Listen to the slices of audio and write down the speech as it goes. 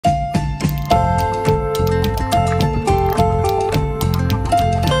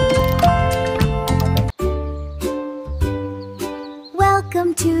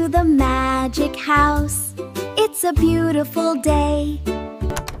house. It's a beautiful day.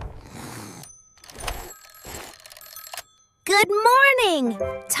 Good morning!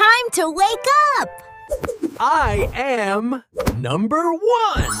 Time to wake up! I am number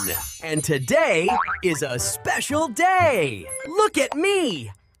 1, and today is a special day. Look at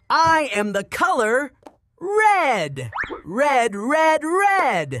me. I am the color red. Red, red,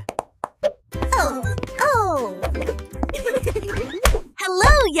 red. Oh.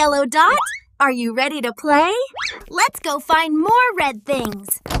 Hello, Yellow Dot. Are you ready to play? Let's go find more red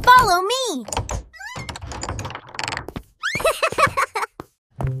things. Follow me.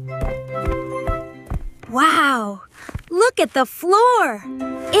 Wow, look at the floor.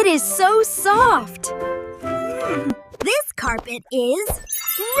 It is so soft. This carpet is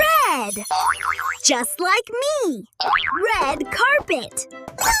red, just like me. Red carpet.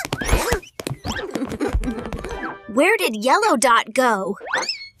 Where did Yellow Dot go?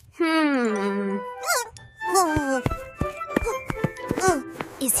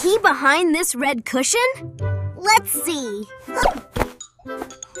 Is he behind this red cushion? Let's see.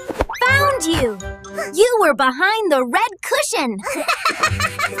 Found you! You were behind the red cushion.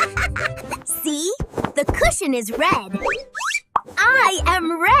 See? The cushion is red. I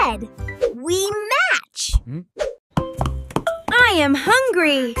am red. We match. I am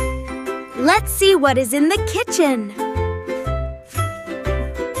hungry. Let's see what is in the kitchen.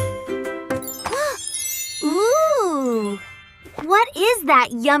 Ooh! What is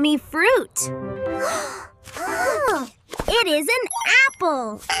that yummy fruit? It is an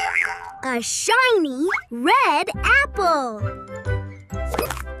apple. A shiny red apple.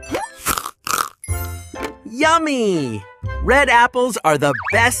 Yummy! Red apples are the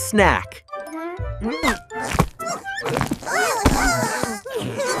best snack.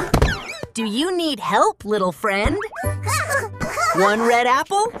 Do you need help, little friend? 1 red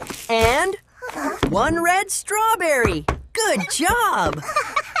apple and 1 red strawberry. Good job!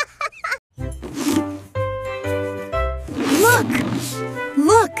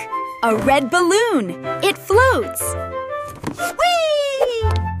 Look! A red balloon. It floats. Whee!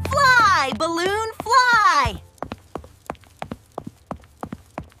 Fly, balloon, fly!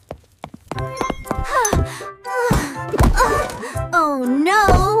 Oh,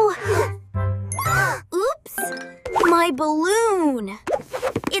 no! Oops! My balloon!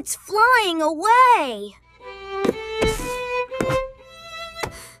 It's flying away!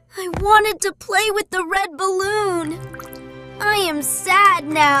 I wanted to play with the red balloon. I am sad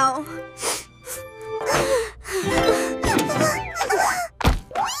now.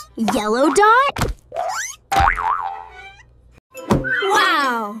 Yellow Dot?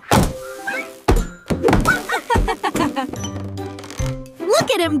 Wow!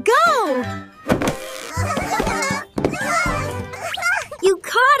 Look at him go! You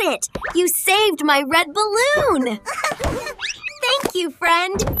caught it! You saved my red balloon! Thank you,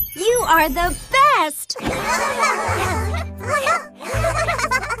 friend! You are the best!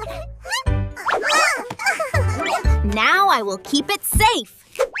 Now I will keep it safe.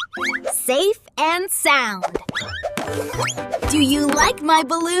 Safe and sound. Do you like my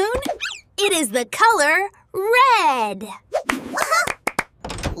balloon? It is the color red.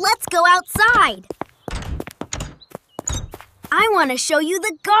 Let's go outside. I want to show you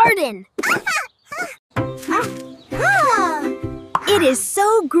the garden. It is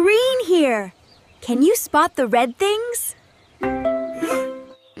so green here. Can you spot the red things?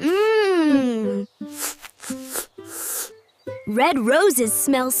 Red roses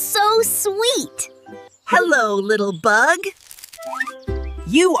smell so sweet. Hello, little bug.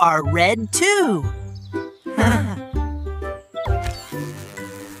 You are red too.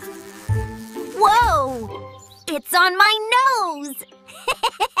 Whoa! It's on my nose!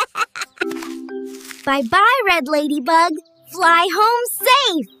 Bye-bye, Red Ladybug. Fly home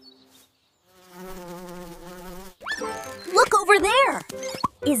safe. Look over there.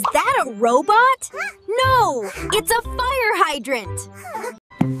 Is that a robot? No, it's a fire hydrant.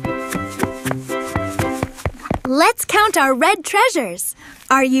 Let's count our red treasures.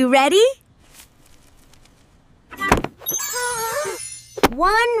 Are you ready?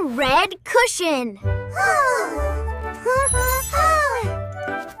 1 red cushion.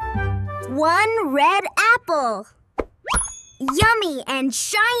 1 red apple. Yummy and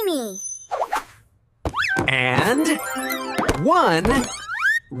shiny. And 1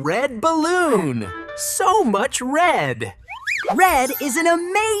 red balloon. So much red. Red is an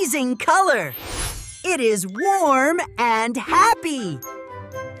amazing color. It is warm and happy.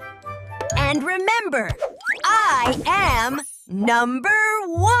 And remember, I am number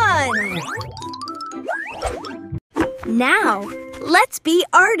 1. Now, Let's be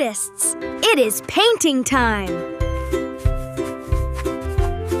artists. It is painting time.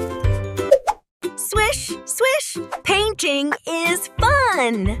 Swish, swish. Painting is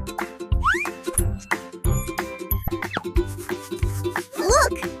fun.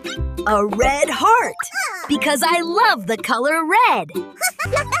 Look, a red heart. Because I love the color red.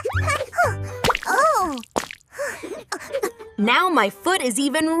 Oh! Now my foot is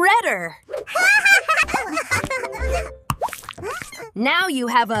even redder. Now you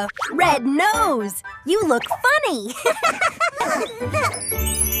have a red nose. You look funny.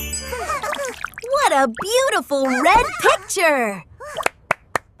 What a beautiful red picture.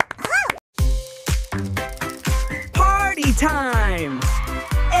 Party time!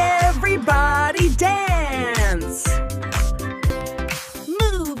 Everybody dance!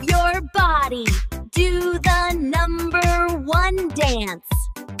 Move your body. Do the number 1 dance.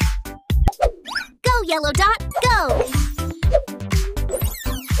 Go, yellow dot, go!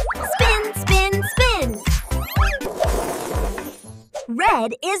 Spin, spin, spin!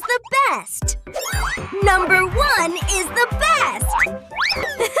 Red is the best! Number 1 is the best!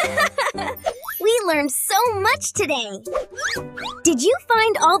 We learned so much today! Did you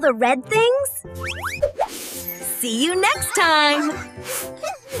find all the red things? See you next time!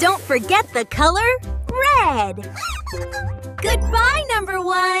 Don't forget the color red! Goodbye, number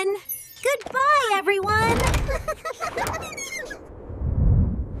 1! Goodbye, everyone!